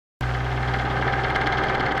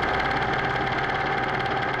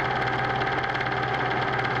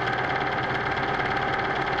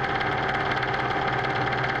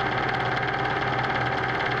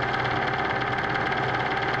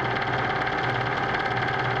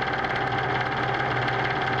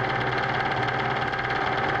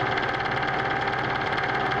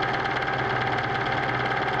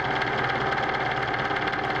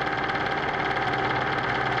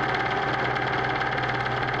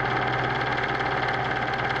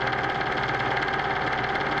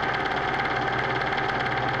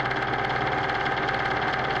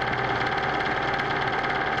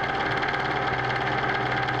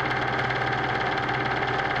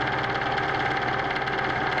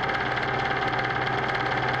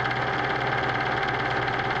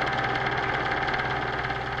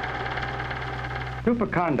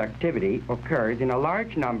Superconductivity occurs in a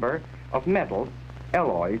large number of metals,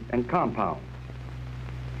 alloys, and compounds.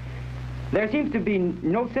 There seems to be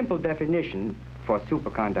no simple definition for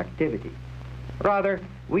superconductivity. Rather,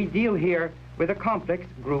 we deal here with a complex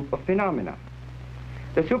group of phenomena.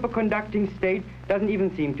 The superconducting state doesn't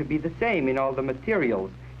even seem to be the same in all the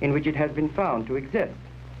materials in which it has been found to exist.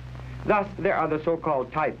 Thus, there are the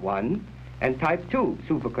so-called type 1 and type 2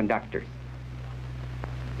 superconductors.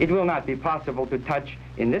 It will not be possible to touch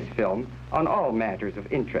in this film on all matters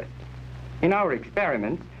of interest. In our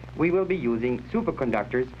experiments, we will be using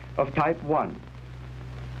superconductors of type 1.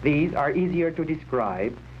 These are easier to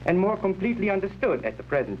describe and more completely understood at the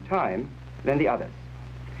present time than the others.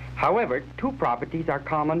 However, two properties are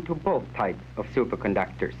common to both types of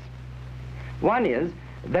superconductors. One is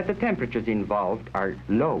that the temperatures involved are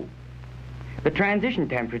low. The transition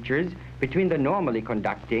temperatures between the normally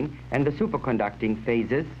conducting and the superconducting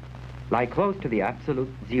phases lie close to the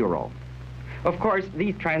absolute zero. Of course,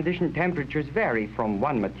 these transition temperatures vary from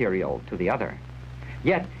one material to the other.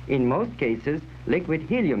 Yet, in most cases, liquid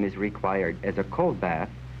helium is required as a cold bath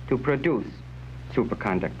to produce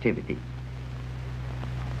superconductivity.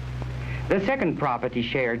 The second property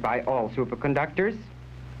shared by all superconductors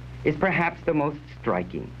is perhaps the most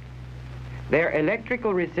striking. Their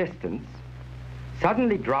electrical resistance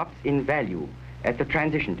suddenly drops in value at the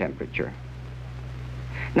transition temperature.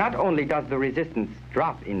 Not only does the resistance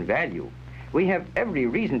drop in value, we have every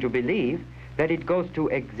reason to believe that it goes to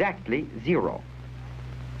exactly zero.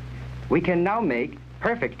 We can now make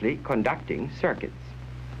perfectly conducting circuits.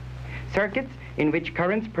 Circuits in which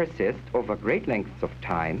currents persist over great lengths of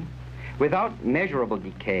time without measurable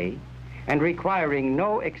decay and requiring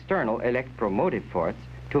no external electromotive force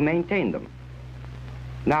to maintain them.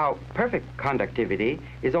 Now, perfect conductivity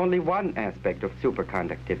is only one aspect of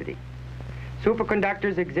superconductivity.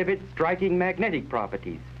 Superconductors exhibit striking magnetic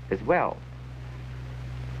properties as well.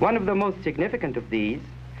 One of the most significant of these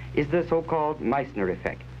is the so-called Meissner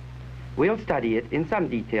effect. We'll study it in some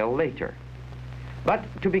detail later. But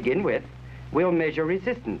to begin with, we'll measure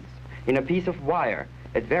resistance in a piece of wire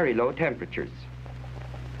at very low temperatures.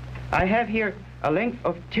 I have here a length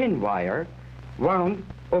of tin wire wound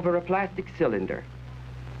over a plastic cylinder.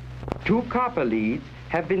 Two copper leads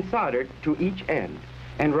have been soldered to each end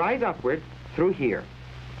and rise upward through here.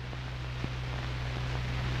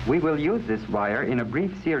 We will use this wire in a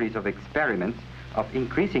brief series of experiments of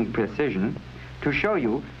increasing precision to show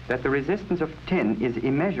you that the resistance of tin is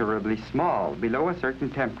immeasurably small below a certain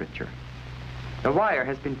temperature. The wire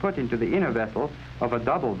has been put into the inner vessel of a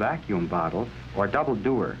double vacuum bottle or double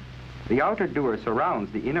dewar. The outer dewar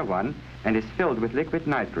surrounds the inner one and is filled with liquid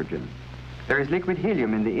nitrogen. There is liquid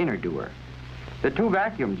helium in the inner dewar. The two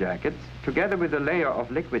vacuum jackets, together with a layer of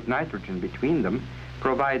liquid nitrogen between them,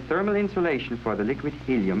 provide thermal insulation for the liquid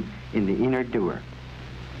helium in the inner dewar.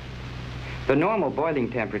 The normal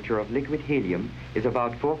boiling temperature of liquid helium is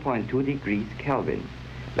about 4.2 degrees Kelvin.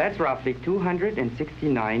 That's roughly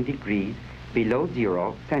 269 degrees below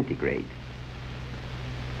 0 centigrade.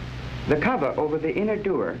 The cover over the inner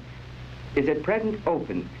dewar is at present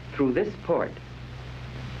open through this port.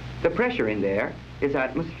 The pressure in there is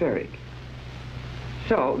atmospheric.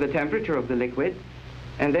 So the temperature of the liquid,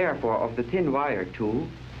 and therefore of the tin wire too,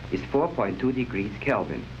 is 4.2 degrees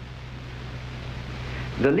Kelvin.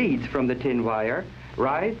 The leads from the tin wire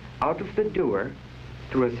rise out of the dewar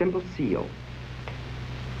through a simple seal.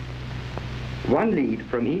 One lead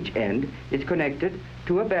from each end is connected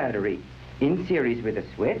to a battery in series with a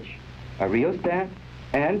switch, a rheostat,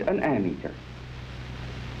 and an ammeter.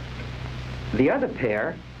 The other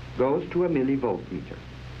pair goes to a millivoltmeter.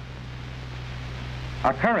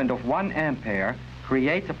 A current of 1 ampere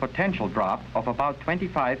creates a potential drop of about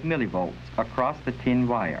 25 millivolts across the tin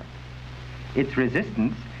wire. Its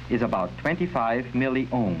resistance is about 25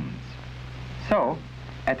 milliohms. So,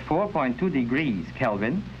 at 4.2 degrees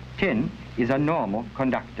Kelvin, tin is a normal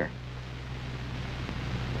conductor.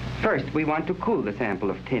 First, we want to cool the sample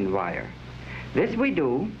of tin wire. This we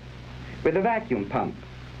do with a vacuum pump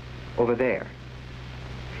over there.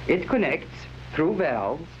 It connects through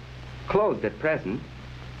valves, closed at present,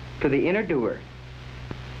 to the inner dewar,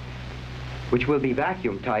 which will be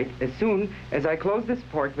vacuum tight as soon as I close this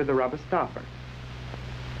port with a rubber stopper.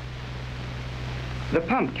 The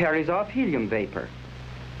pump carries off helium vapor.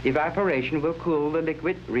 Evaporation will cool the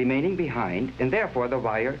liquid remaining behind, and therefore the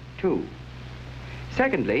wire too.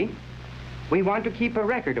 Secondly, we want to keep a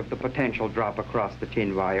record of the potential drop across the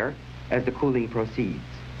tin wire as the cooling proceeds.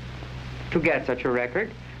 To get such a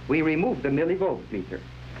record, we remove the millivoltmeter.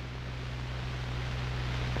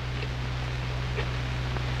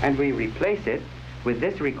 And we replace it with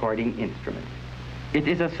this recording instrument. It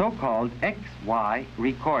is a so-called XY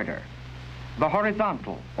recorder. The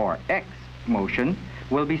horizontal, or X, motion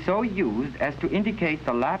will be so used as to indicate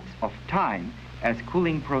the lapse of time as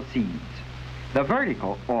cooling proceeds. The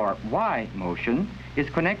vertical, or Y, motion is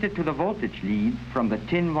connected to the voltage lead from the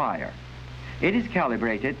tin wire. It is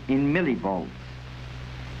calibrated in millivolts.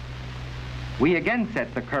 We again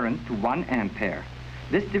set the current to 1 ampere.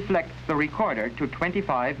 This deflects the recorder to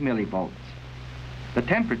 25 millivolts. The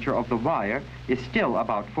temperature of the wire is still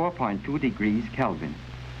about 4.2 degrees Kelvin.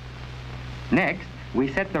 Next,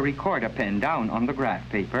 we set the recorder pen down on the graph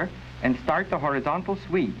paper and start the horizontal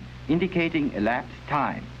sweep, indicating elapsed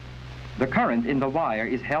time. The current in the wire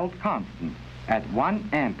is held constant at 1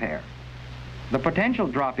 ampere. The potential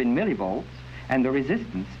drop in millivolts and the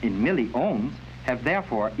resistance in milliohms have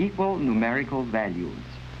therefore equal numerical values.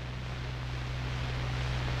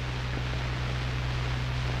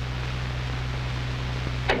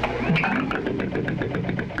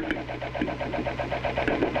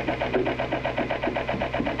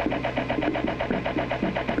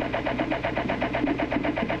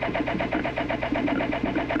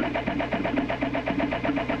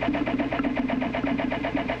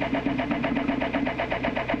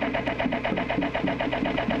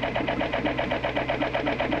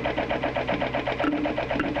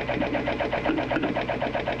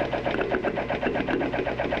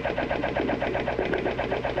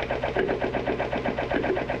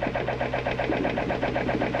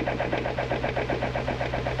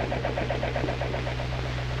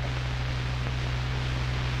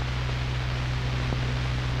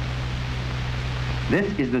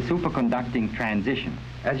 This is the superconducting transition.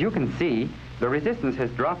 As you can see, the resistance has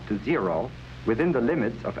dropped to 0 within the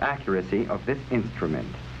limits of accuracy of this instrument.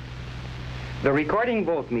 The recording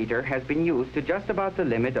voltmeter has been used to just about the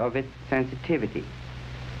limit of its sensitivity.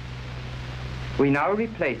 We now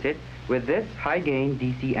replace it with this high-gain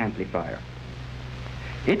DC amplifier.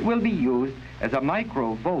 It will be used as a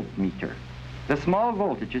microvoltmeter. The small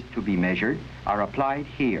voltages to be measured are applied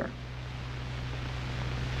here.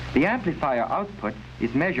 The amplifier output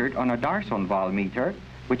is measured on a Darson meter,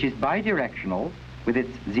 which is bidirectional with its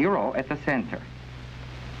 0 at the center.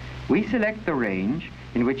 We select the range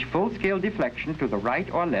in which full-scale deflection to the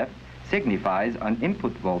right or left signifies an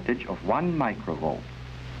input voltage of 1 microvolt.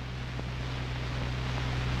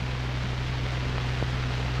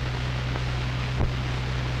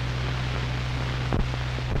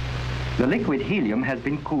 The liquid helium has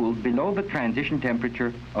been cooled below the transition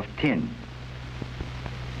temperature of tin.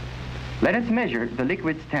 Let us measure the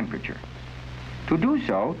liquid's temperature. To do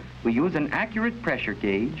so, we use an accurate pressure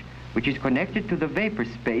gauge which is connected to the vapor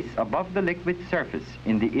space above the liquid surface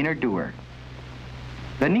in the inner dewar.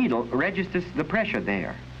 The needle registers the pressure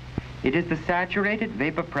there. It is the saturated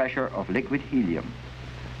vapor pressure of liquid helium.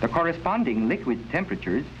 The corresponding liquid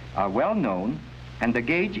temperatures are well known, and the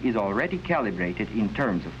gauge is already calibrated in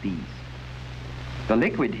terms of these. The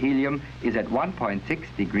liquid helium is at 1.6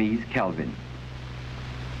 degrees Kelvin.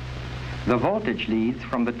 The voltage leads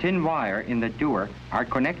from the tin wire in the dewar are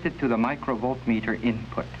connected to the microvoltmeter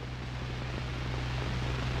input.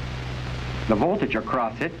 The voltage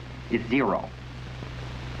across it is 0.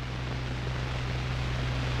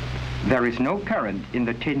 There is no current in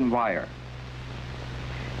the tin wire.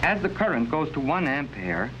 As the current goes to 1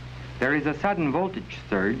 ampere, there is a sudden voltage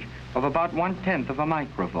surge of about 1/10 of a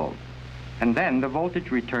microvolt, and then the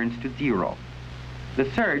voltage returns to 0. The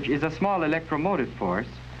surge is a small electromotive force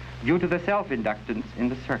due to the self-inductance in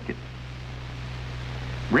the circuit.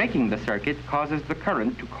 Breaking the circuit causes the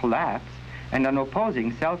current to collapse and an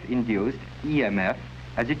opposing self-induced EMF,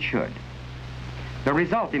 as it should. The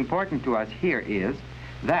result important to us here is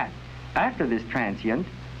that after this transient,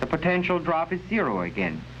 the potential drop is 0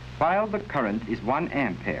 again, while the current is 1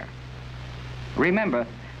 ampere. Remember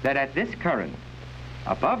that at this current,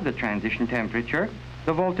 above the transition temperature,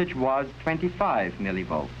 the voltage was 25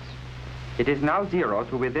 millivolts. It is now 0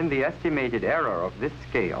 to within the estimated error of this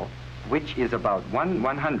scale, which is about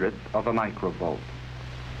 1/100th of a microvolt.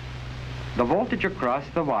 The voltage across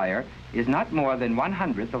the wire is not more than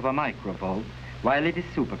 1/100th of a microvolt while it is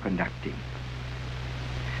superconducting.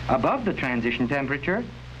 Above the transition temperature,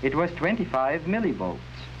 it was 25 millivolts.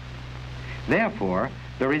 Therefore,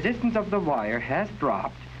 the resistance of the wire has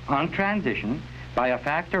dropped on transition by a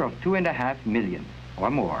factor of 2.5 million or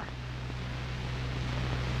more.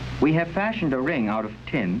 We have fashioned a ring out of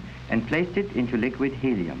tin and placed it into liquid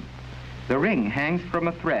helium. The ring hangs from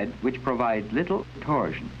a thread which provides little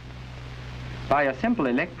torsion. By a simple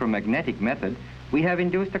electromagnetic method, we have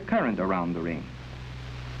induced a current around the ring.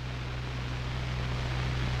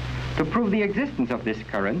 To prove the existence of this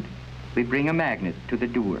current, we bring a magnet to the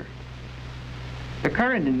dewar. The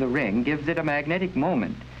current in the ring gives it a magnetic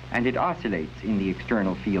moment, and it oscillates in the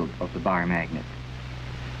external field of the bar magnet.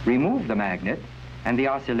 Remove the magnet, and the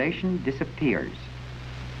oscillation disappears.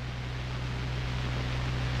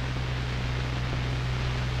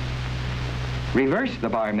 Reverse the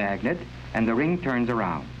bar magnet, and the ring turns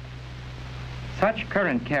around. Such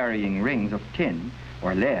current-carrying rings of tin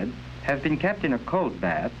or lead have been kept in a cold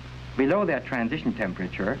bath below their transition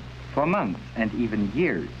temperature for months and even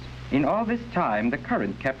years. In all this time, the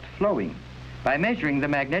current kept flowing. By measuring the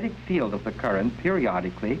magnetic field of the current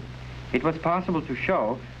periodically, it was possible to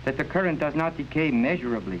show that the current does not decay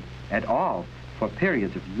measurably at all for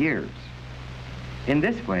periods of years. In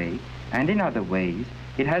this way, and in other ways,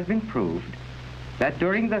 it has been proved that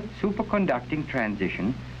during the superconducting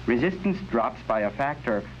transition, resistance drops by a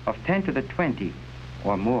factor of 10 to the 20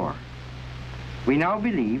 or more. We now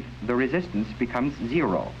believe the resistance becomes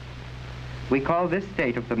zero. We call this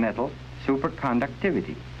state of the metal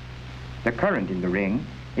superconductivity. The current in the ring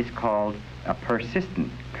is called a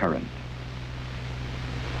persistent current.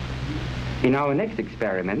 In our next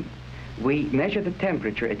experiment, we measure the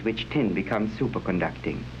temperature at which tin becomes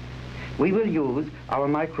superconducting. We will use our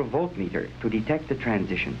microvoltmeter to detect the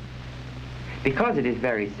transition. Because it is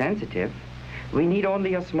very sensitive, we need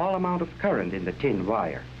only a small amount of current in the tin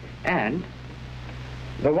wire, and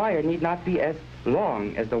the wire need not be as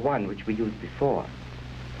long as the one which we used before.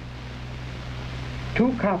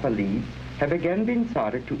 2 copper leads have again been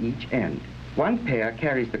soldered to each end. One pair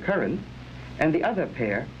carries the current, and the other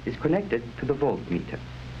pair is connected to the voltmeter.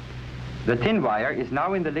 The tin wire is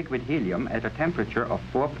now in the liquid helium at a temperature of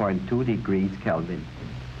 4.2 degrees Kelvin.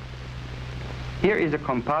 Here is a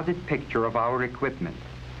composite picture of our equipment.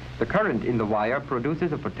 The current in the wire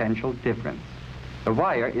produces a potential difference. The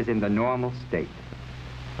wire is in the normal state.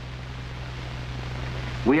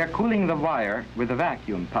 We are cooling the wire with a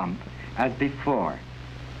vacuum pump as before.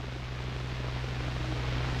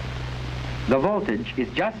 The voltage is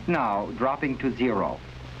just now dropping to zero.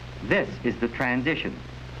 This is the transition.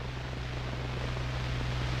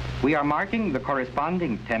 We are marking the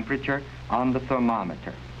corresponding temperature on the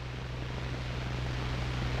thermometer.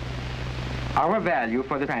 Our value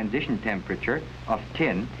for the transition temperature of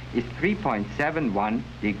tin is 3.71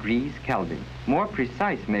 degrees Kelvin. More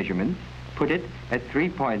precise measurements put it at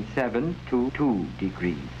 3.722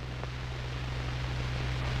 degrees.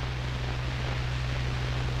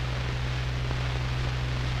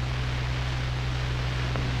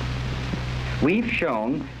 We've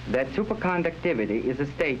shown that superconductivity is a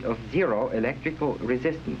state of zero electrical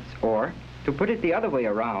resistance, or, to put it the other way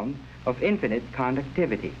around, of infinite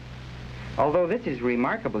conductivity. Although this is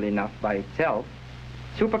remarkable enough by itself,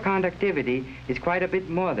 superconductivity is quite a bit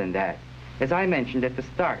more than that, as I mentioned at the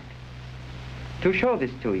start. To show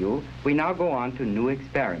this to you, we now go on to new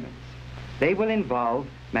experiments. They will involve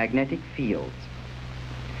magnetic fields.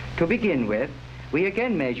 To begin with, we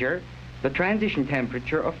again measure the transition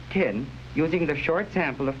temperature of tin using the short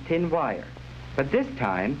sample of tin wire. But this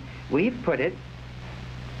time, we've put it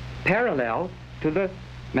parallel to the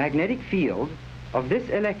magnetic field of this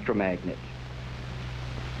electromagnet.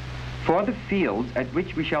 For the fields at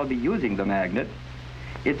which we shall be using the magnet,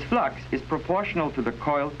 its flux is proportional to the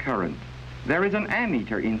coil current. There is an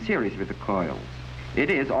ammeter in series with the coils. It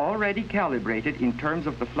is already calibrated in terms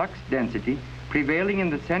of the flux density prevailing in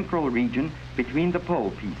the central region between the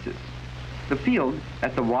pole pieces. The field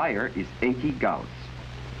at the wire is 80 Gauss.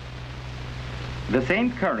 The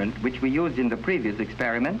same current which we used in the previous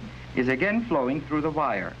experiment is again flowing through the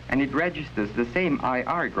wire, and it registers the same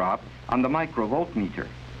IR drop on the microvoltmeter.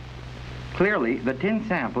 Clearly, the tin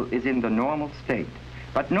sample is in the normal state,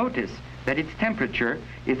 but notice that its temperature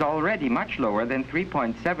is already much lower than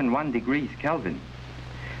 3.71 degrees Kelvin.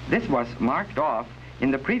 This was marked off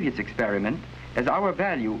in the previous experiment as our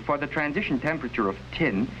value for the transition temperature of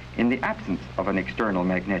tin in the absence of an external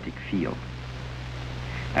magnetic field.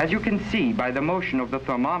 As you can see by the motion of the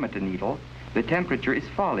thermometer needle, the temperature is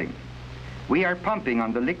falling. We are pumping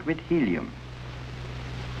on the liquid helium.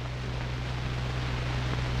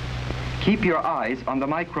 Keep your eyes on the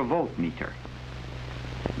microvoltmeter.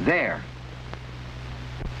 There.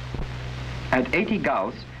 At 80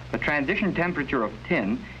 Gauss, the transition temperature of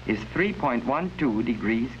tin is 3.12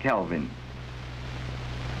 degrees Kelvin.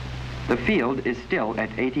 The field is still at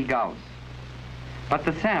 80 Gauss, but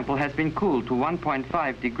the sample has been cooled to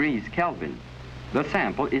 1.5 degrees Kelvin. The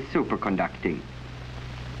sample is superconducting.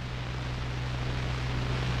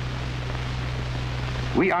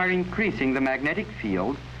 We are increasing the magnetic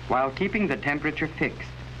field while keeping the temperature fixed.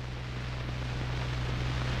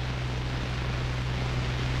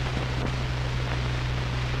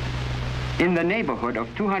 In the neighborhood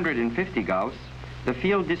of 250 Gauss, the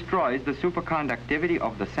field destroys the superconductivity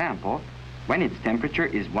of the sample when its temperature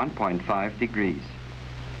is 1.5 degrees.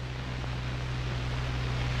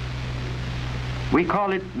 We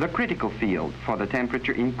call it the critical field for the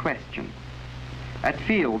temperature in question. At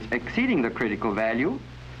fields exceeding the critical value,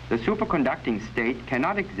 the superconducting state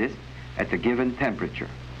cannot exist at the given temperature.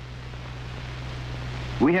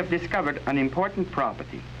 We have discovered an important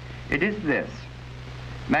property. It is this: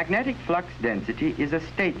 magnetic flux density is a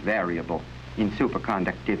state variable in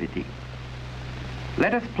superconductivity.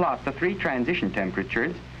 Let us plot the three transition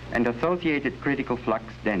temperatures and associated critical flux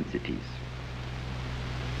densities.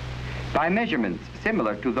 By measurements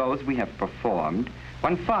similar to those we have performed,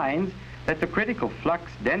 one finds that the critical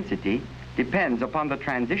flux density depends upon the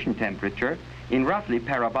transition temperature in roughly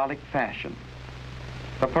parabolic fashion.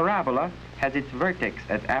 The parabola has its vertex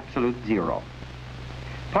at absolute zero.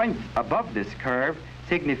 Points above this curve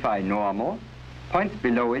signify normal, points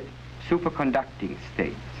below it superconducting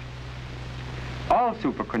states. All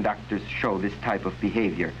superconductors show this type of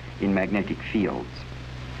behavior in magnetic fields.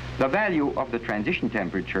 The value of the transition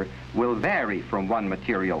temperature will vary from one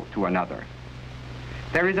material to another.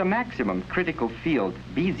 There is a maximum critical field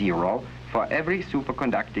B0 for every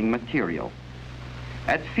superconducting material.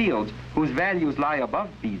 At fields whose values lie above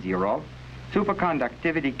B0,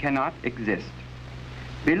 superconductivity cannot exist.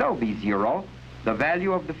 Below B0, the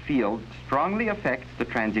value of the field strongly affects the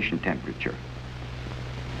transition temperature.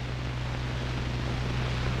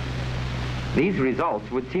 These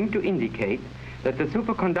results would seem to indicate that the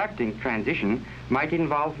superconducting transition might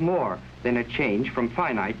involve more than a change from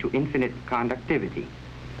finite to infinite conductivity.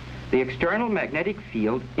 The external magnetic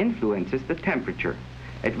field influences the temperature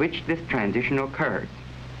at which this transition occurs.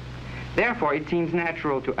 Therefore, it seems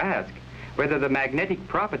natural to ask whether the magnetic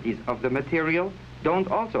properties of the material don't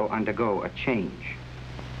also undergo a change.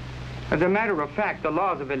 As a matter of fact, the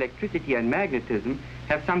laws of electricity and magnetism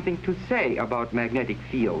have something to say about magnetic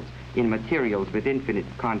fields in materials with infinite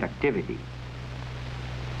conductivity.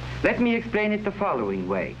 Let me explain it the following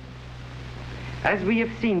way. As we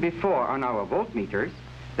have seen before on our voltmeters,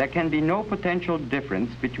 there can be no potential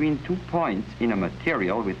difference between 2 points in a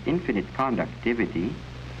material with infinite conductivity,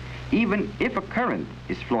 even if a current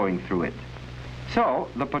is flowing through it. So,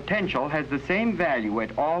 the potential has the same value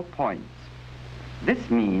at all points. This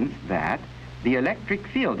means that the electric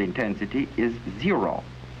field intensity is zero.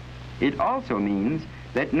 It also means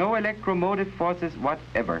that no electromotive forces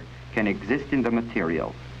whatever can exist in the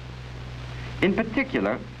material. In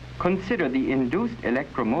particular, consider the induced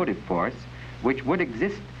electromotive force which would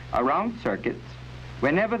exist around circuits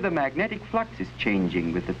whenever the magnetic flux is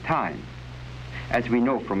changing with the time, as we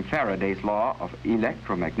know from Faraday's law of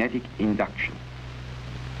electromagnetic induction.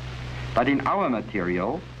 But in our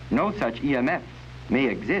material, no such EMFs may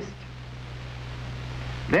exist.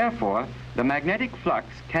 Therefore, the magnetic flux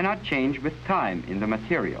cannot change with time in the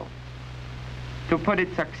material. To put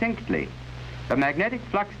it succinctly, the magnetic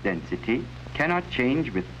flux density cannot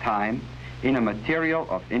change with time in a material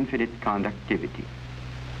of infinite conductivity.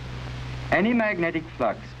 Any magnetic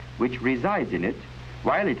flux which resides in it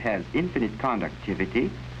while it has infinite conductivity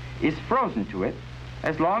is frozen to it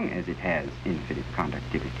as long as it has infinite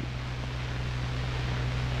conductivity.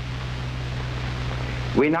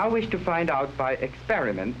 We now wish to find out by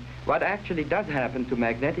experiment what actually does happen to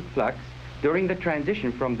magnetic flux during the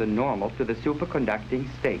transition from the normal to the superconducting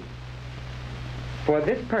state. For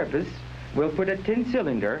this purpose, we'll put a tin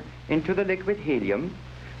cylinder into the liquid helium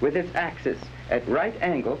with its axis at right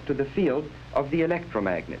angles to the field of the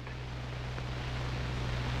electromagnet.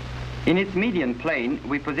 In its median plane,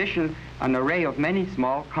 we position an array of many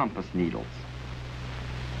small compass needles.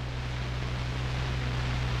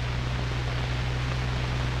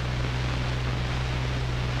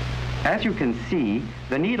 As you can see,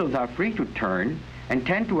 the needles are free to turn and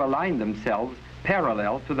tend to align themselves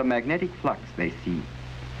parallel to the magnetic flux they see.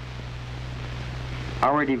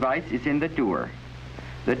 Our device is in the dewar.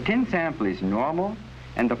 The tin sample is normal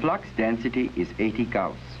and the flux density is 80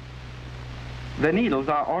 Gauss. The needles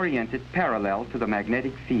are oriented parallel to the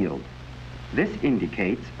magnetic field. This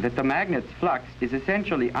indicates that the magnet's flux is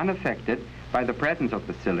essentially unaffected by the presence of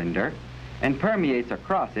the cylinder and permeates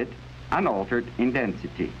across it unaltered in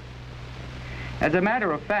density. As a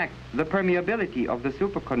matter of fact, the permeability of the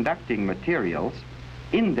superconducting materials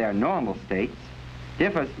in their normal states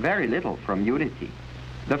differs very little from unity.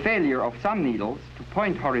 The failure of some needles to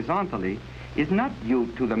point horizontally is not due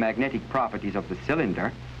to the magnetic properties of the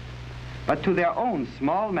cylinder, but to their own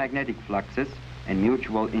small magnetic fluxes and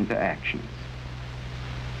mutual interactions.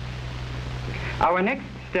 Our next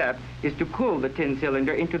step is to cool the tin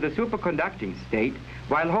cylinder into the superconducting state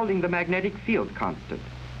while holding the magnetic field constant.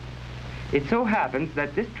 It so happens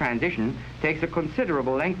that this transition takes a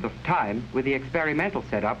considerable length of time with the experimental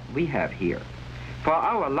setup we have here. For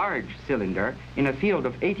our large cylinder in a field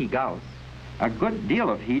of 80 Gauss, a good deal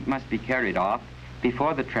of heat must be carried off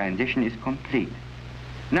before the transition is complete.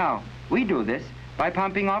 Now, we do this by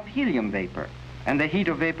pumping off helium vapor, and the heat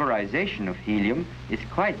of vaporization of helium is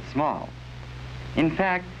quite small. In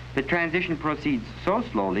fact, the transition proceeds so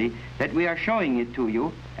slowly that we are showing it to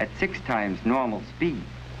you at 6 times normal speed.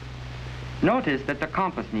 Notice that the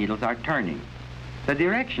compass needles are turning. The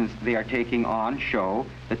directions they are taking on show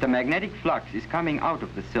that the magnetic flux is coming out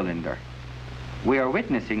of the cylinder. We are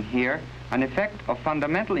witnessing here an effect of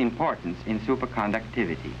fundamental importance in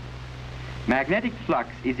superconductivity. Magnetic flux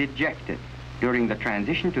is ejected during the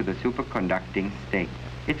transition to the superconducting state.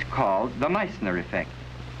 It's called the Meissner effect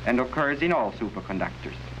and occurs in all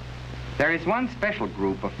superconductors. There is one special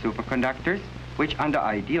group of superconductors which, under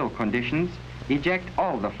ideal conditions, eject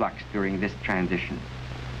all the flux during this transition.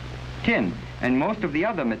 Tin and most of the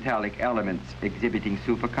other metallic elements exhibiting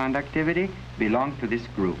superconductivity belong to this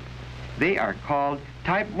group. They are called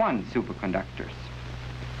type 1 superconductors.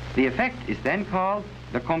 The effect is then called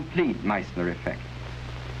the complete Meissner effect.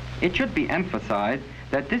 It should be emphasized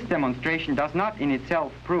that this demonstration does not in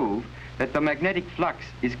itself prove that the magnetic flux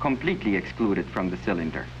is completely excluded from the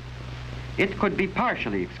cylinder. It could be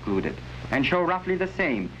partially excluded and show roughly the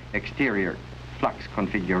same exterior flux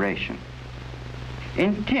configuration.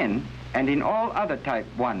 In tin and in all other type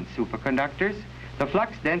 1 superconductors, the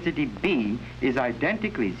flux density B is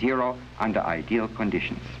identically zero under ideal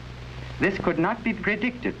conditions. This could not be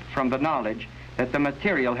predicted from the knowledge that the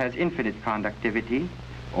material has infinite conductivity,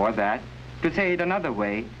 or that, to say it another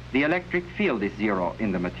way, the electric field is zero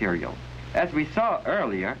in the material. As we saw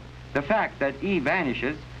earlier, the fact that E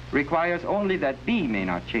vanishes requires only that B may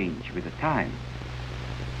not change with the time.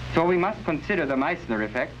 So we must consider the Meissner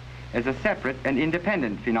effect as a separate and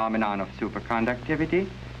independent phenomenon of superconductivity,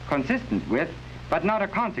 consistent with, but not a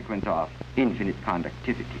consequence of, infinite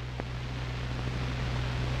conductivity.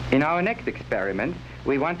 In our next experiment,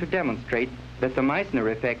 we want to demonstrate that the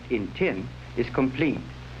Meissner effect in tin is complete.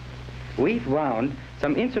 We've wound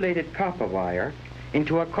some insulated copper wire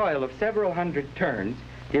into a coil of several hundred turns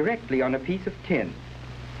directly on a piece of tin.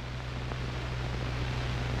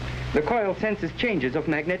 The coil senses changes of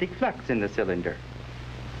magnetic flux in the cylinder.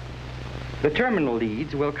 The terminal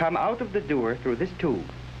leads will come out of the dewar through this tube.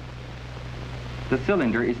 The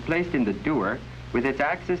cylinder is placed in the dewar with its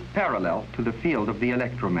axis parallel to the field of the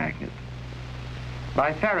electromagnet.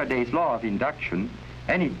 By Faraday's law of induction,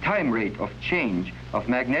 any time rate of change of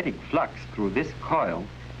magnetic flux through this coil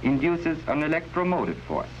induces an electromotive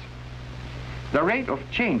force. The rate of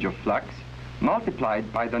change of flux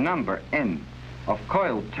multiplied by the number n of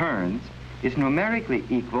coil turns is numerically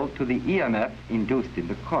equal to the EMF induced in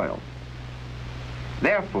the coil.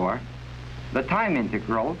 Therefore, the time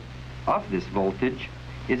integral of this voltage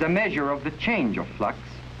is a measure of the change of flux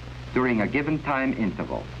during a given time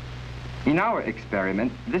interval. In our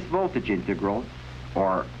experiment, this voltage integral,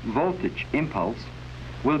 or voltage impulse,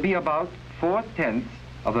 will be about 4/10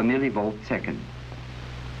 of a millivolt second.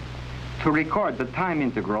 To record the time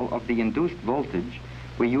integral of the induced voltage,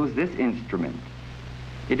 we use this instrument.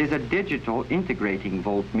 It is a digital integrating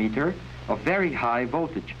voltmeter of very high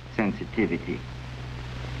voltage sensitivity.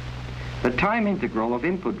 The time integral of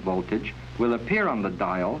input voltage will appear on the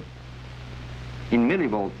dial in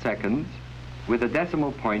millivolt seconds with a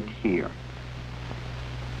decimal point here.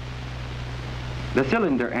 The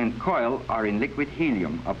cylinder and coil are in liquid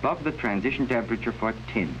helium above the transition temperature for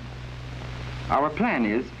tin. Our plan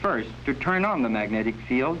is first to turn on the magnetic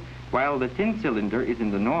field while the tin cylinder is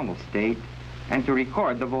in the normal state and to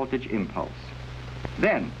record the voltage impulse.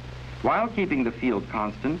 Then, while keeping the field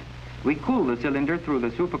constant, we cool the cylinder through the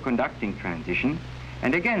superconducting transition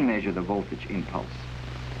and again measure the voltage impulse.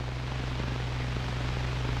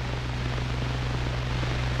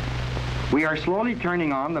 We are slowly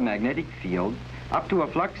turning on the magnetic field up to a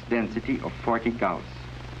flux density of 40 Gauss.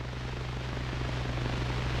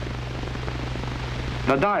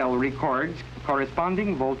 The dial records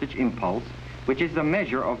corresponding voltage impulse, which is the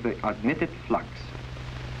measure of the admitted flux.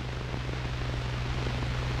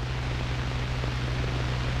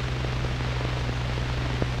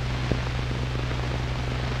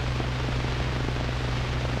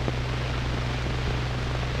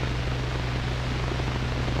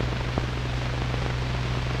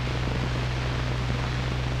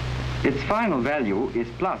 Its final value is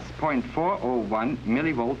plus 0.401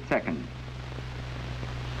 millivolt second.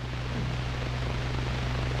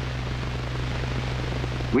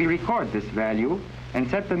 We record this value and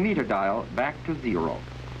set the meter dial back to 0.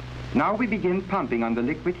 Now we begin pumping on the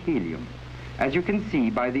liquid helium. as you can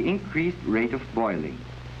see by the increased rate of boiling.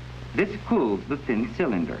 This cools the thin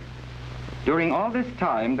cylinder. During all this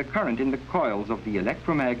time, the current in the coils of the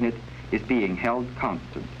electromagnet is being held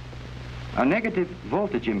constant. A negative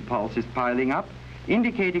voltage impulse is piling up,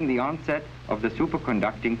 indicating the onset of the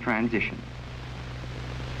superconducting transition.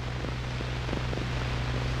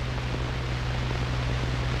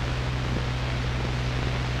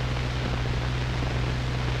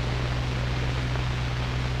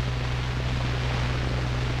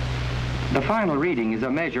 The final reading is a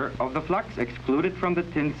measure of the flux excluded from the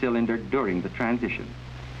tin cylinder during the transition.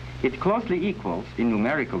 It closely equals, in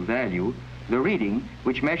numerical value, the reading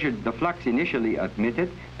which measured the flux initially admitted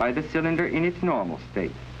by the cylinder in its normal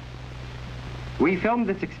state. We filmed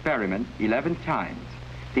this experiment 11 times.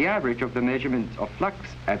 The average of the measurements of flux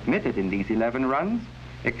admitted in these 11 runs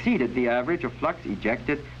exceeded the average of flux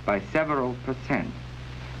ejected by several %.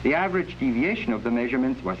 The average deviation of the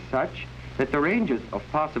measurements was such that the ranges of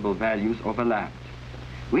possible values overlapped.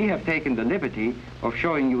 We have taken the liberty of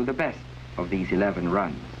showing you the best of these 11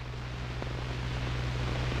 runs.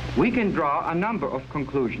 We can draw a number of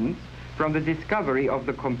conclusions from the discovery of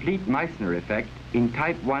the complete Meissner effect in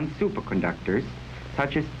type 1 superconductors,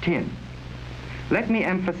 such as tin. Let me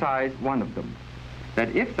emphasize one of them,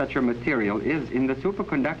 that if such a material is in the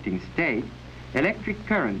superconducting state, electric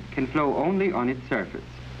current can flow only on its surface.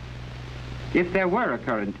 If there were a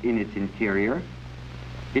current in its interior,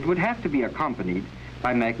 it would have to be accompanied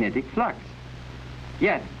by magnetic flux.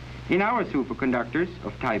 Yet, in our superconductors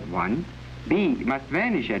of type 1, B must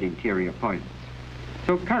vanish at interior points,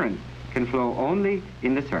 so current can flow only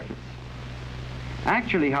in the surface.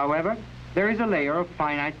 Actually, however, there is a layer of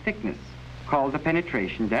finite thickness, called the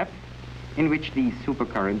penetration depth, in which these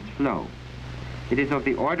supercurrents flow. It is of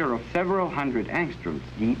the order of several hundred angstroms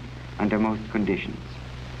deep under most conditions.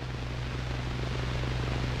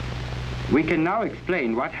 We can now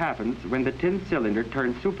explain what happens when the tin cylinder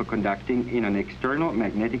turns superconducting in an external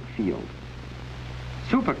magnetic field.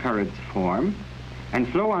 Supercurrents form and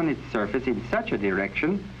flow on its surface in such a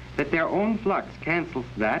direction that their own flux cancels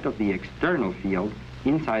that of the external field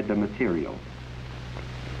inside the material.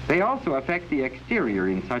 They also affect the exterior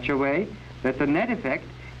in such a way that the net effect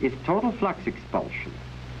is total flux expulsion.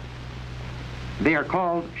 They are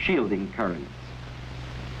called shielding currents.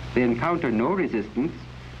 They encounter no resistance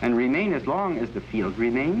and remain as long as the field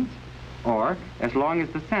remains, or as long as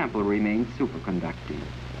the sample remains superconducting.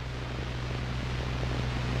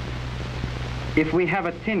 If we have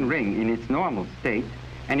a tin ring in its normal state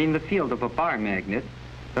and in the field of a bar magnet,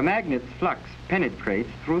 the magnet's flux penetrates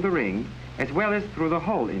through the ring as well as through the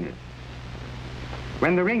hole in it.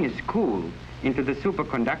 When the ring is cooled into the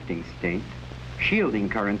superconducting state, shielding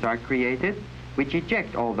currents are created which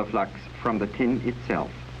eject all the flux from the tin itself.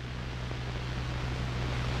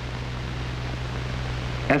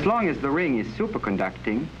 As long as the ring is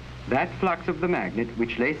superconducting, that flux of the magnet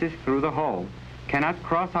which laces through the hole cannot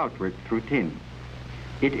cross outward through tin.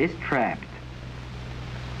 It is trapped.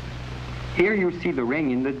 Here you see the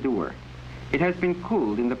ring in the dewar. It has been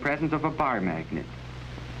cooled in the presence of a bar magnet.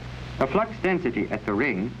 The flux density at the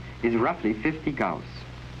ring is roughly 50 Gauss.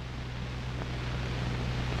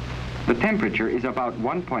 The temperature is about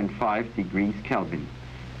 1.5 degrees Kelvin.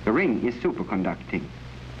 The ring is superconducting.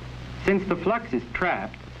 Since the flux is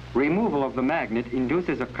trapped, removal of the magnet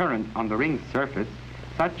induces a current on the ring's surface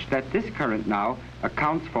such that this current now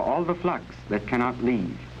accounts for all the flux that cannot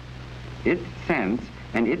leave. Its sense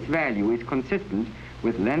and its value is consistent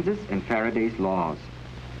with Lenz's and Faraday's laws.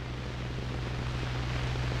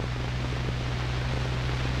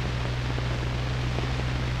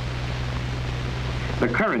 The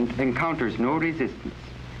current encounters no resistance.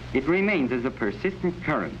 It remains as a persistent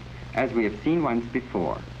current, as we have seen once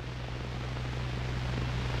before.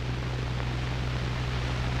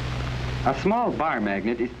 A small bar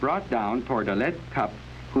magnet is brought down toward a lead cup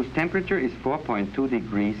whose temperature is 4.2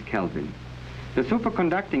 degrees Kelvin. The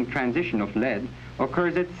superconducting transition of lead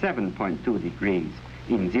occurs at 7.2 degrees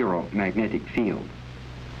in zero magnetic field.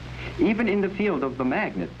 Even in the field of the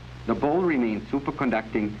magnet, the bowl remains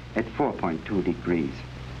superconducting at 4.2 degrees.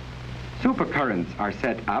 Supercurrents are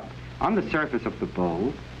set up on the surface of the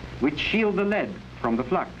bowl, which shield the lead from the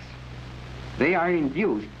flux. They are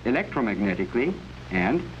induced electromagnetically,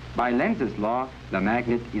 and by Lenz's law, the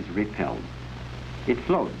magnet is repelled. It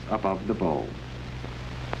floats above the bowl.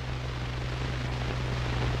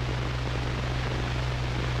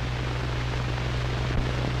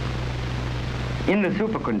 In the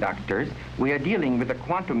superconductors, we are dealing with a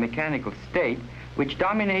quantum mechanical state which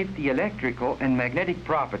dominates the electrical and magnetic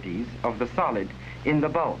properties of the solid in the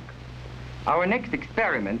bulk. Our next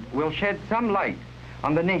experiment will shed some light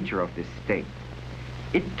on the nature of this state.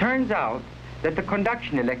 It turns out that the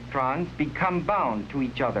conduction electrons become bound to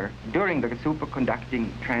each other during the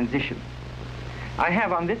superconducting transition. I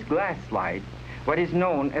have on this glass slide what is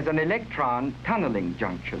known as an electron tunneling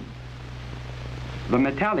junction. The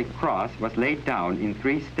metallic cross was laid down in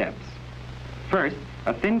 3 steps. First,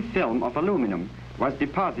 a thin film of aluminum was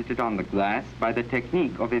deposited on the glass by the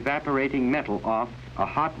technique of evaporating metal off a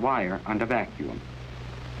hot wire under vacuum.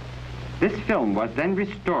 This film was then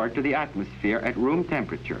restored to the atmosphere at room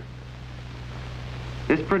temperature.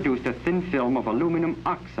 This produced a thin film of aluminum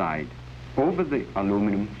oxide over the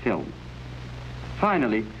aluminum film.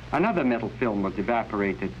 Finally, another metal film was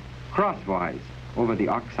evaporated crosswise over the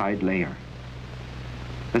oxide layer.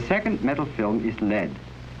 The second metal film is lead.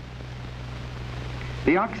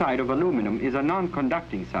 The oxide of aluminum is a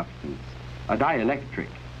non-conducting substance, a dielectric.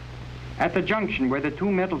 At the junction where the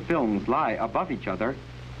 2 metal films lie above each other,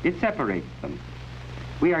 it separates them.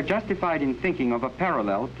 We are justified in thinking of a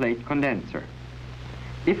parallel plate condenser.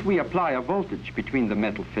 If we apply a voltage between the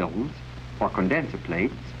metal films, or condenser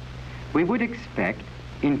plates, we would expect,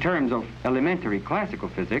 in terms of elementary classical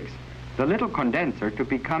physics, the little condenser to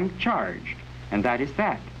become charged, and that is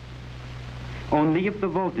that. Only if the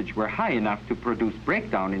voltage were high enough to produce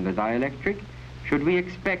breakdown in the dielectric should we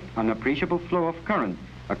expect an appreciable flow of current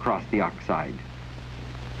across the oxide.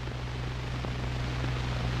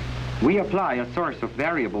 We apply a source of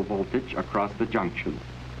variable voltage across the junction.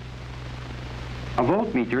 A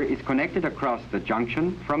voltmeter is connected across the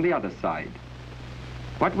junction from the other side.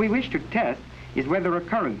 What we wish to test is whether a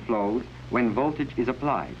current flows when voltage is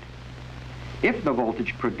applied. If the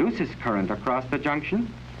voltage produces current across the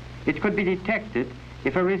junction, it could be detected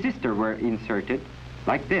if a resistor were inserted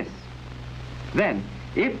like this. Then,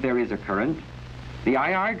 if there is a current, the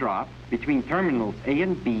IR drop between terminals A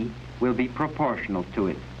and B will be proportional to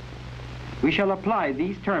it. We shall apply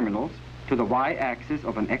these terminals to the y-axis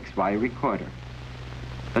of an XY recorder.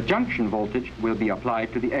 The junction voltage will be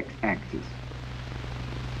applied to the x-axis.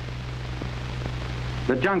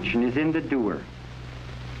 The junction is in the dewar.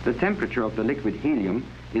 The temperature of the liquid helium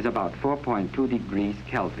is about 4.2 degrees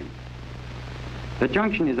Kelvin. The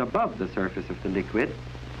junction is above the surface of the liquid,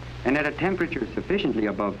 and at a temperature sufficiently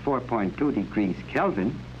above 4.2 degrees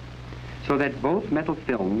Kelvin, so that both metal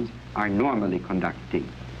films are normally conducting.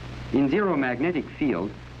 In zero magnetic field,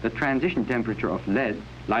 the transition temperature of lead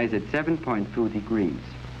lies at 7.2 degrees.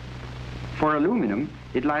 For aluminum,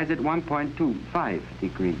 it lies at 1.25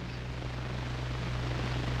 degrees.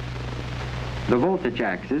 The voltage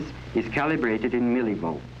axis is calibrated in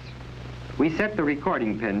millivolts. We set the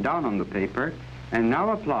recording pen down on the paper and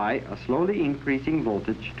now apply a slowly increasing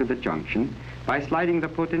voltage to the junction by sliding the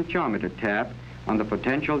potentiometer tab on the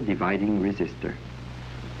potential dividing resistor.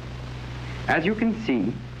 As you can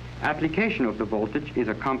see, application of the voltage is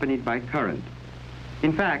accompanied by current.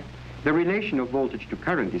 In fact, the relation of voltage to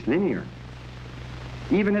current is linear.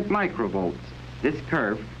 Even at microvolts, this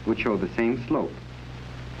curve would show the same slope.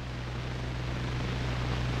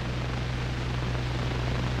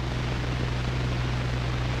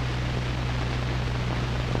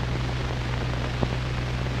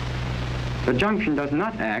 The junction does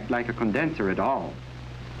not act like a condenser at all.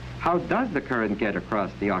 How does the current get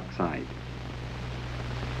across the oxide?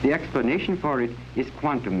 The explanation for it is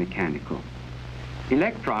quantum mechanical.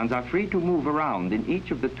 Electrons are free to move around in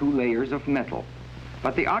each of the 2 layers of metal,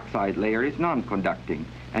 but the oxide layer is non-conducting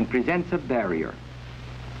and presents a barrier.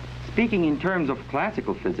 Speaking in terms of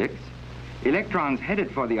classical physics, electrons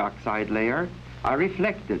headed for the oxide layer are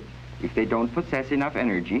reflected if they don't possess enough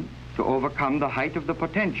energy to overcome the height of the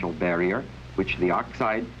potential barrier which the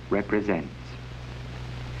oxide represents.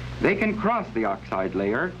 They can cross the oxide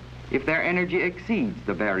layer if their energy exceeds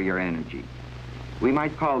the barrier energy. We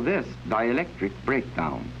might call this dielectric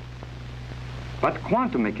breakdown. But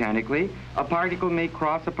quantum mechanically, a particle may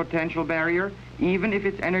cross a potential barrier even if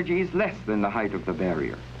its energy is less than the height of the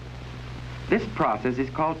barrier. This process is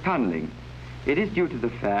called tunneling. It is due to the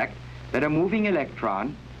fact that a moving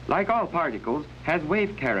electron, like all particles, has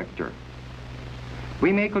wave character.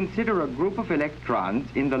 We may consider a group of electrons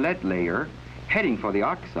in the lead layer heading for the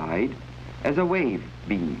oxide as a wave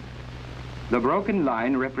beam. The broken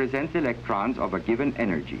line represents electrons of a given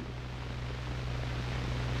energy.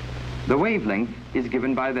 The wavelength is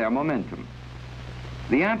given by their momentum.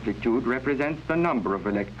 The amplitude represents the number of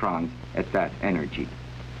electrons at that energy.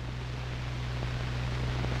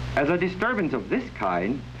 As a disturbance of this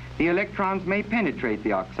kind, the electrons may penetrate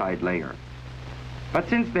the oxide layer. But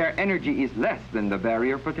since their energy is less than the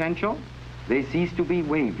barrier potential, they cease to be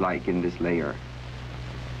wave-like in this layer.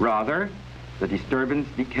 Rather, the disturbance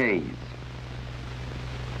decays.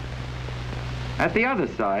 At the other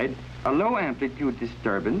side, a low amplitude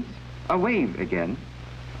disturbance, a wave again,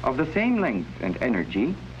 of the same length and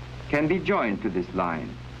energy can be joined to this line.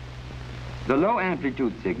 The low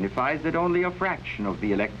amplitude signifies that only a fraction of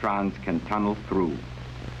the electrons can tunnel through.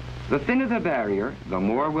 The thinner the barrier, the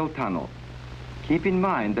more will tunnel. Keep in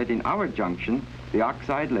mind that in our junction, the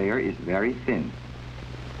oxide layer is very thin.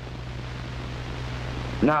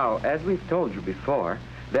 Now, as we've told you before,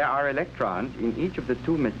 there are electrons in each of the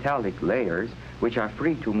two metallic layers which are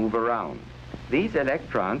free to move around. These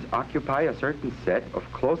electrons occupy a certain set of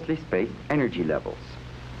closely spaced energy levels.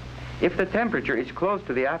 If the temperature is close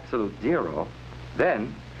to the absolute zero,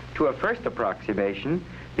 then, to a first approximation,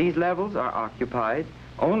 these levels are occupied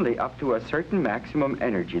only up to a certain maximum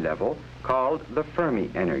energy level called the Fermi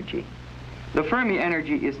energy. The Fermi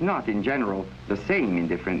energy is not, in general, the same in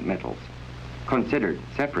different metals, considered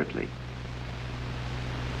separately.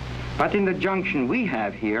 But in the junction we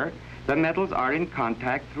have here, the metals are in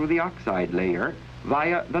contact through the oxide layer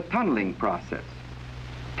via the tunneling process.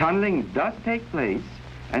 Tunneling does take place,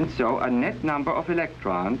 and so a net number of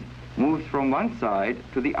electrons moves from one side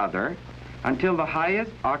to the other until the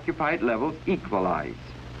highest occupied levels equalize.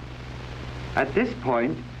 At this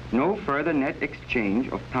point, no further net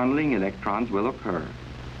exchange of tunneling electrons will occur.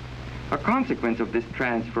 A consequence of this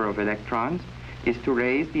transfer of electrons is to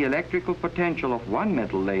raise the electrical potential of one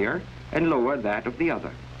metal layer and lower that of the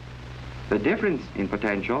other. The difference in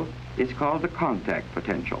potential is called the contact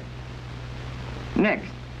potential. Next,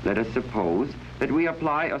 let us suppose that we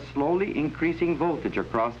apply a slowly increasing voltage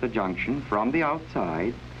across the junction from the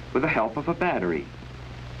outside with the help of a battery.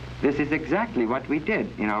 This is exactly what we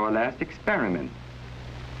did in our last experiment.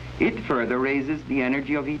 It further raises the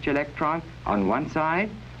energy of each electron on one side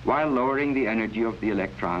while lowering the energy of the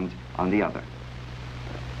electrons on the other.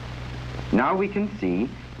 Now we can see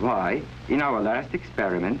why, in our last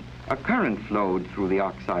experiment, a current flowed through the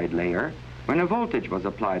oxide layer when a voltage was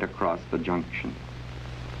applied across the junction.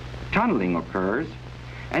 Tunneling occurs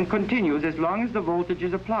and continues as long as the voltage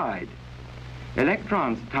is applied.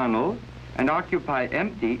 Electrons tunnel and occupy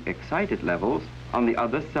empty, excited levels on the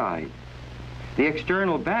other side. The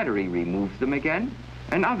external battery removes them again,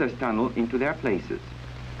 and others tunnel into their places,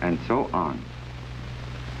 and so on.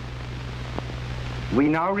 We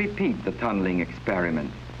now repeat the tunneling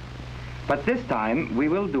experiment, but this time we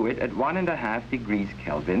will do it at 1.5 degrees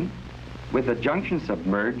Kelvin with the junction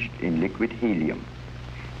submerged in liquid helium.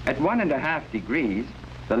 At 1.5 degrees,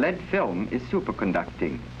 the lead film is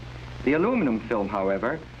superconducting. The aluminum film,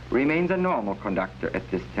 however, remains a normal conductor at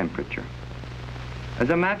this temperature. As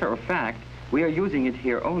a matter of fact, we are using it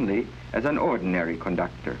here only as an ordinary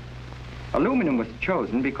conductor. Aluminum was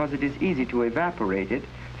chosen because it is easy to evaporate it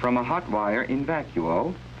from a hot wire in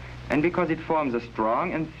vacuo, and because it forms a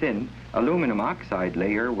strong and thin aluminum oxide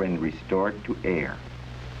layer when restored to air.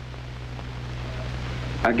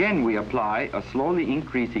 Again, we apply a slowly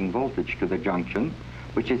increasing voltage to the junction,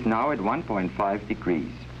 which is now at 1.5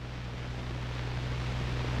 degrees.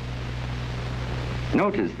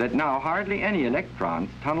 Notice that now hardly any electrons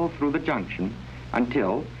tunnel through the junction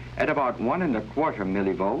until, at about 1.25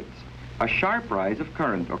 millivolts, a sharp rise of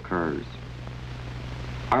current occurs.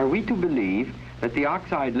 Are we to believe that the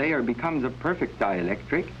oxide layer becomes a perfect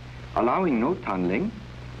dielectric, allowing no tunneling,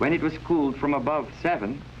 when it was cooled from above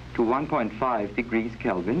 7 to 1.5 degrees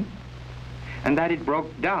Kelvin, and that it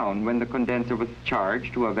broke down when the condenser was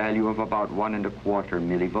charged to a value of about 1.25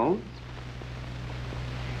 millivolts?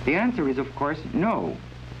 The answer is, of course, no.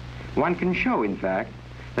 One can show, in fact,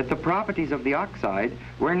 that the properties of the oxide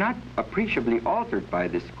were not appreciably altered by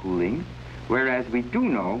this cooling, whereas we do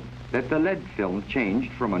know that the lead film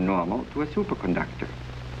changed from a normal to a superconductor.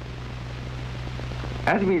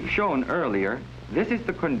 As we've shown earlier, this is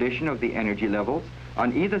the condition of the energy levels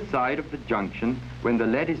on either side of the junction when the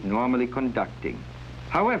lead is normally conducting.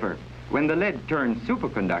 However, when the lead turns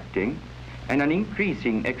superconducting and an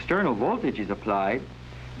increasing external voltage is applied,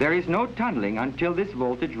 there is no tunneling until this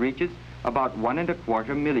voltage reaches about 1.25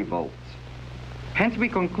 millivolts. Hence we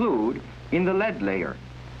conclude, in the lead layer,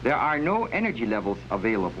 there are no energy levels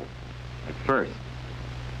available at first.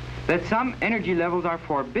 That some energy levels are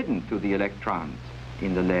forbidden to the electrons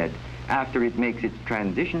in the lead after it makes its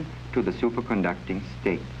transition to the superconducting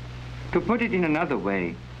state. To put it in another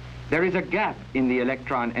way, there is a gap in the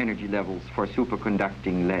electron energy levels for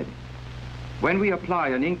superconducting lead. When we apply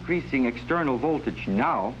an increasing external voltage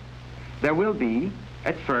now, there will be,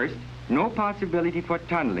 at first, no possibility for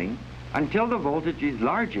tunneling until the voltage is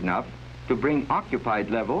large enough to bring occupied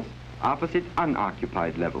levels opposite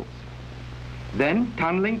unoccupied levels. Then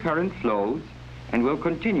tunneling current flows and will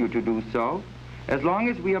continue to do so as long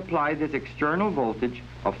as we apply this external voltage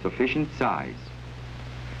of sufficient size.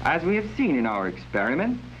 As we have seen in our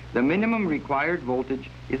experiment, the minimum required voltage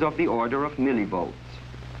is of the order of millivolts.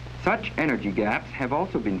 Such energy gaps have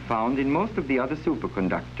also been found in most of the other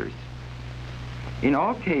superconductors. In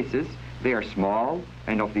all cases, they are small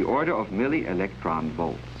and of the order of milli-electron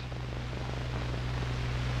volts.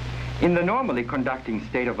 In the normally conducting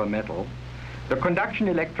state of a metal, the conduction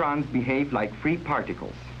electrons behave like free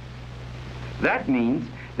particles. That means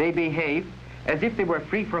they behave as if they were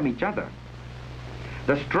free from each other.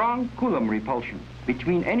 The strong Coulomb repulsion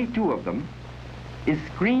between any two of them is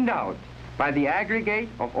screened out by the aggregate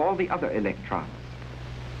of all the other electrons.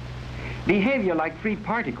 Behavior like free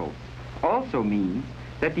particles also means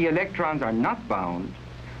that the electrons are not bound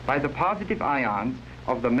by the positive ions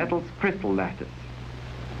of the metal's crystal lattice.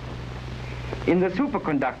 In the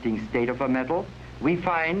superconducting state of a metal, we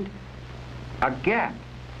find a gap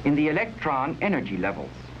in the electron energy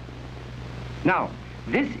levels. Now,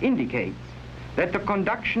 this indicates that the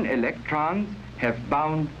conduction electrons have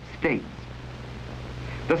bound states.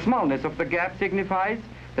 The smallness of the gap signifies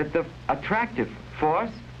that the attractive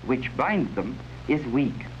force which binds them is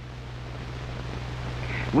weak.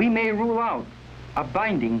 We may rule out a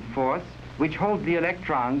binding force which holds the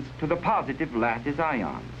electrons to the positive lattice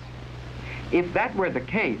ions. If that were the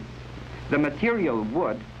case, the material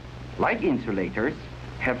would, like insulators,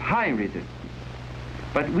 have high resistance.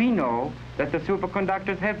 But we know that the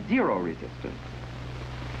superconductors have zero resistance.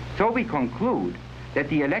 So we conclude that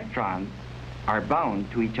the electrons are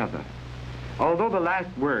bound to each other. Although the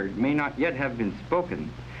last word may not yet have been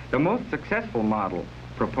spoken, the most successful model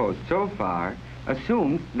proposed so far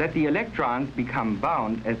assumes that the electrons become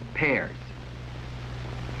bound as pairs.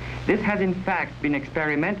 This has in fact been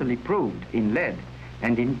experimentally proved in lead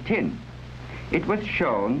and in tin. It was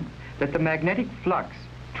shown that the magnetic flux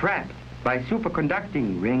trapped by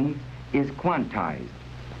superconducting rings is quantized.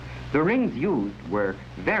 The rings used were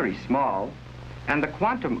very small, and the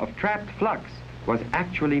quantum of trapped flux was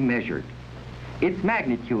actually measured. Its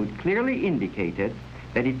magnitude clearly indicated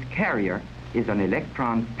that its carrier is an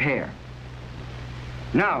electron pair.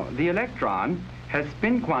 Now, the electron has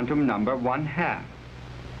spin quantum number 1/2.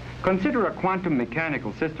 Consider a quantum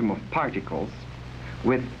mechanical system of particles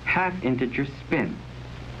with half-integer spin.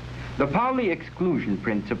 The Pauli exclusion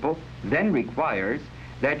principle then requires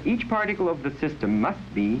that each particle of the system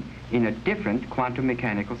must be in a different quantum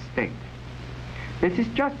mechanical state. This is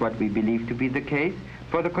just what we believe to be the case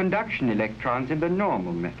for the conduction electrons in the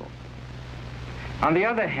normal metal. On the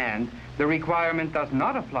other hand, the requirement does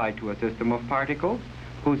not apply to a system of particles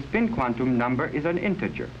whose spin quantum number is an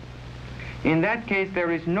integer. In that case,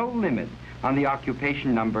 there is no limit on the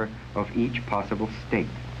occupation number of each possible state.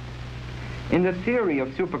 In the theory of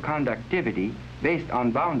superconductivity based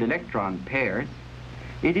on bound electron pairs,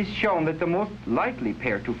 it is shown that the most likely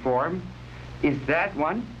pair to form is that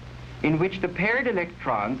one in which the paired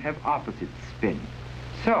electrons have opposite spin.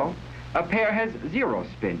 So, a pair has zero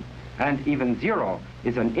spin, and even zero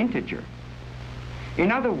is an integer.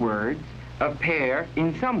 In other words, a pair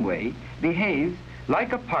in some way behaves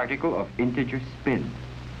like a particle of integer spin.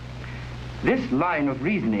 This line of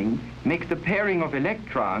reasoning makes the pairing of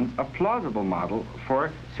electrons a plausible model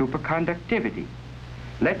for superconductivity.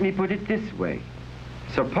 Let me put it this way.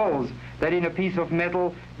 Suppose that in a piece of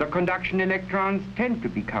metal, the conduction electrons tend to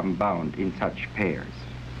become bound in such pairs.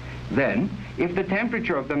 Then, if the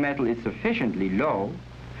temperature of the metal is sufficiently low,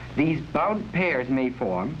 these bound pairs may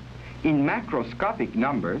form, in macroscopic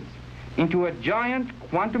numbers, into a giant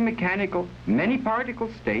quantum mechanical many-particle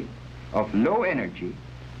state of low energy,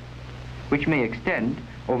 which may extend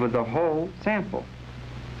over the whole sample.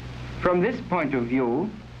 From this point of view,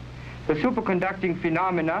 the superconducting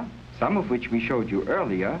phenomena, some of which we showed you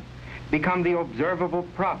earlier, become the observable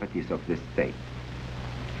properties of this state.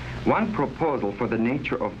 One proposal for the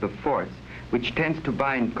nature of the force which tends to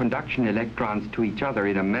bind conduction electrons to each other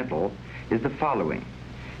in a metal is the following.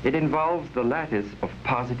 It involves the lattice of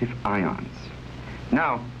positive ions.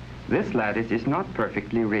 Now, this lattice is not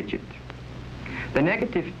perfectly rigid. The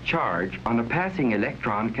negative charge on a passing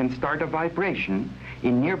electron can start a vibration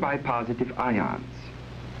in nearby positive ions.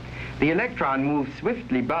 The electron moves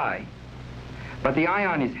swiftly by, but the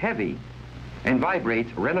ion is heavy and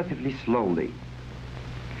vibrates relatively slowly.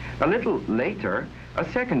 A little later, a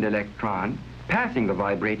second electron, passing the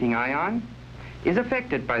vibrating ion, is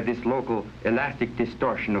affected by this local elastic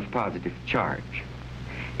distortion of positive charge.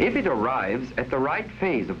 If it arrives at the right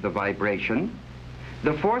phase of the vibration,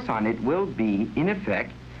 the force on it will be, in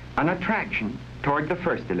effect, an attraction toward the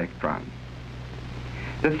first electron.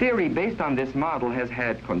 The theory based on this model has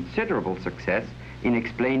had considerable success in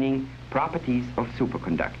explaining properties of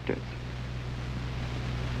superconductors.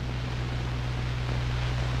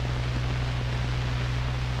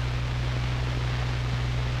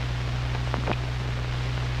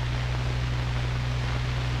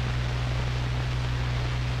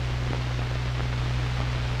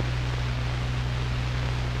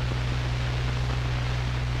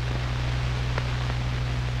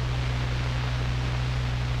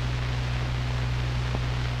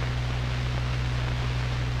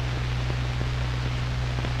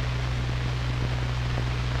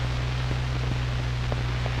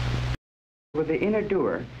 with the inner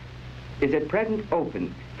door is at present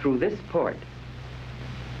open through this port.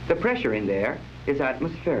 The pressure in there is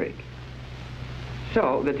atmospheric.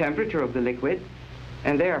 So the temperature of the liquid,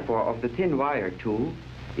 and therefore of the tin wire too,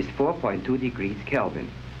 is 4.2 degrees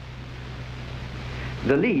Kelvin.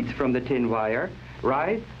 The leads from the tin wire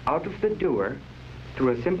rise out of the door through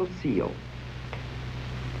a simple seal.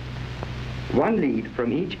 One lead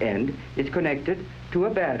from each end is connected to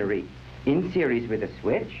a battery in series with a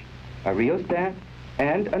switch, a rheostat,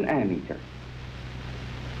 and an ammeter.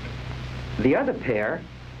 The other pair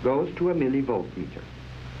goes to a millivoltmeter.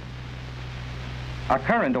 A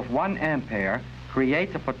current of 1 ampere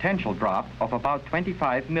creates a potential drop of about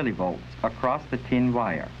 25 millivolts across the tin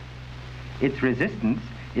wire. Its resistance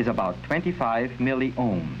is about 25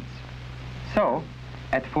 milliohms. So,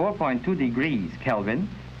 at 4.2 degrees Kelvin,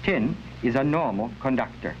 tin is a normal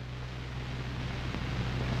conductor.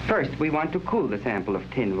 First, we want to cool the sample of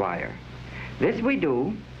tin wire. This we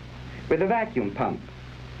do with a vacuum pump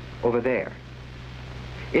over there.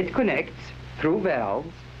 It connects through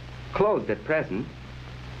valves, closed at present,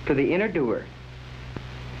 to the inner door,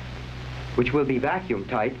 which will be vacuum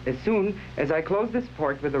tight as soon as I close this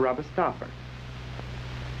port with a rubber stopper.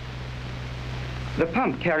 The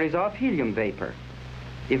pump carries off helium vapor.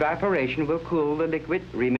 Evaporation will cool the liquid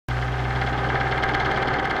remaining.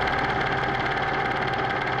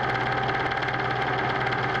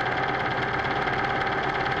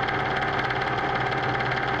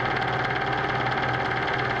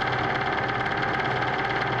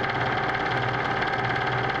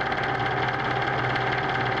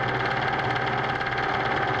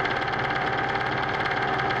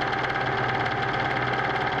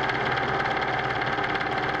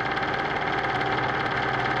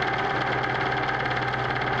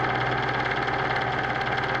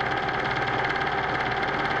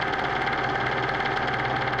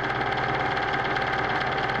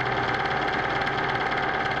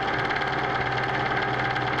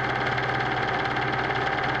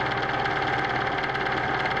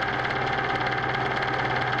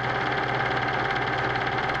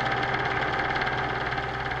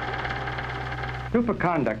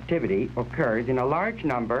 Superconductivity occurs in a large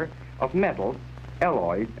number of metals,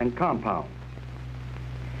 alloys, and compounds.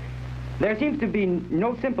 There seems to be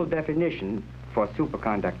no simple definition for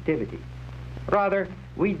superconductivity. Rather,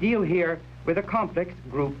 we deal here with a complex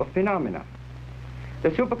group of phenomena. The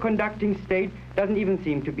superconducting state doesn't even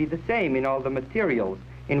seem to be the same in all the materials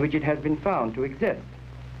in which it has been found to exist.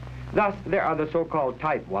 Thus, there are the so-called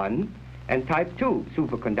type 1 and type 2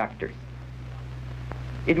 superconductors.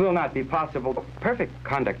 It will not be possible. Perfect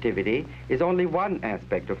conductivity is only one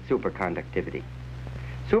aspect of superconductivity.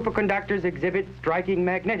 Superconductors exhibit striking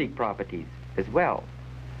magnetic properties as well.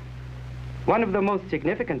 One of the most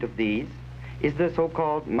significant of these is the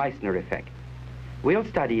so-called Meissner effect. We'll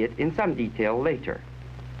study it in some detail later.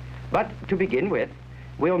 But to begin with,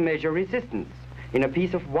 we'll measure resistance in a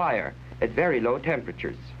piece of wire at very low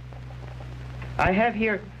temperatures. I have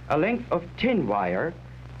here a length of tin wire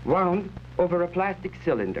wound over a plastic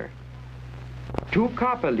cylinder. 2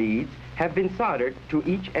 copper leads have been soldered to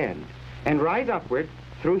each end and rise upward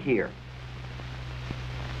through here.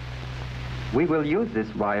 We will use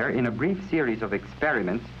this wire in a brief series of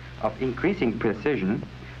experiments of increasing precision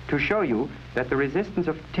to show you that the resistance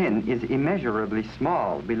of tin is immeasurably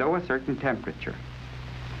small below a certain temperature.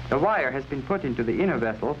 The wire has been put into the inner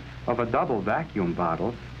vessel of a double vacuum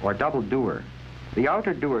bottle or double dewar. The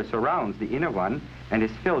outer dewar surrounds the inner one and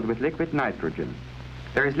is filled with liquid nitrogen.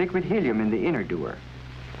 There is liquid helium in the inner dewar.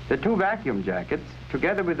 The 2 vacuum jackets,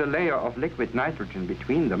 together with a layer of liquid nitrogen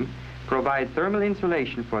between them, provide thermal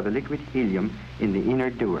insulation for the liquid helium in the inner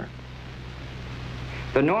dewar.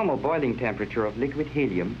 The normal boiling temperature of liquid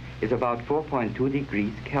helium is about 4.2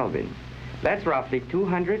 degrees Kelvin. That's roughly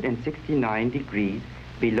 269 degrees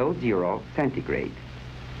below 0 centigrade.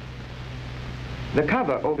 The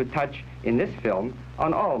cover over touch in this film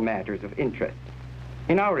on all matters of interest.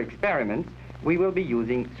 In our experiments, we will be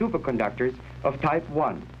using superconductors of type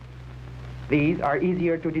 1. These are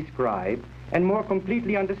easier to describe and more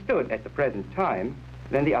completely understood at the present time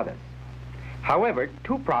than the others. However,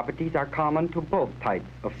 2 properties are common to both types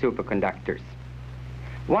of superconductors.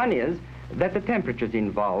 One is that the temperatures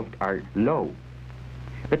involved are low.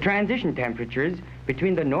 The transition temperatures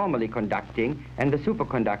between the normally conducting and the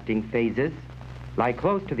superconducting phases lie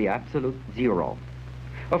close to the absolute 0.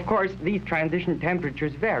 Of course, these transition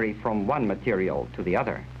temperatures vary from one material to the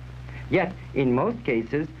other. Yet, in most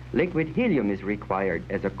cases, liquid helium is required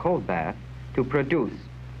as a cold bath to produce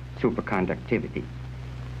superconductivity.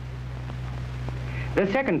 The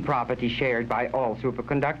second property shared by all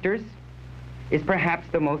superconductors is perhaps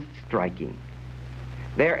the most striking.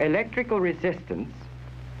 Their electrical resistance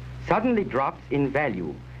suddenly drops in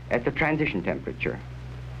value at the transition temperature.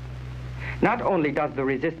 Not only does the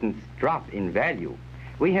resistance drop in value,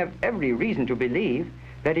 we have every reason to believe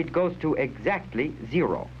that it goes to exactly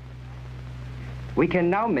zero. We can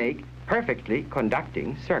now make perfectly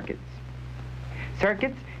conducting circuits.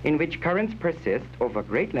 Circuits in which currents persist over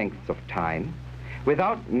great lengths of time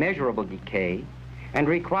without measurable decay and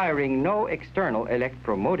requiring no external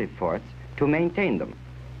electromotive force to maintain them.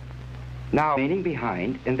 Now remaining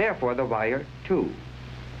behind, and therefore the wire too.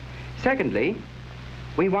 Secondly,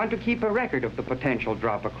 we want to keep a record of the potential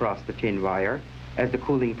drop across the tin wire as the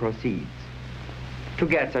cooling proceeds. To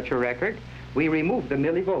get such a record, we remove the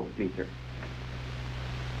millivoltmeter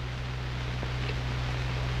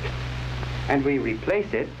and we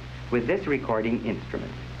replace it with this recording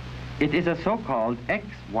instrument. It is a so-called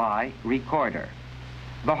XY recorder.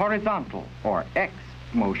 The horizontal, or X,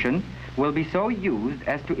 motion will be so used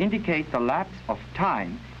as to indicate the lapse of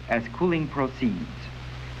time as cooling proceeds.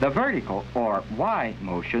 The vertical, or Y,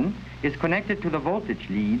 motion is connected to the voltage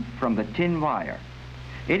lead from the tin wire.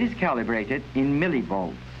 It is calibrated in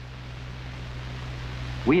millivolts.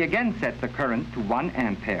 We again set the current to 1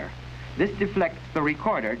 ampere. This deflects the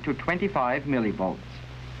recorder to 25 millivolts.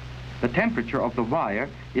 The temperature of the wire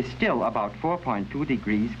is still about 4.2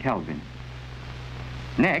 degrees Kelvin.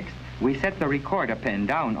 Next, we set the recorder pen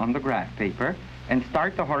down on the graph paper and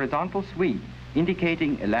start the horizontal sweep,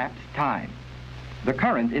 indicating elapsed time. The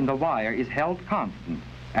current in the wire is held constant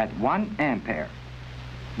at 1 ampere.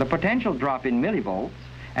 The potential drop in millivolts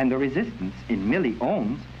and the resistance in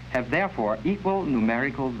milliohms have therefore equal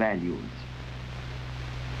numerical values.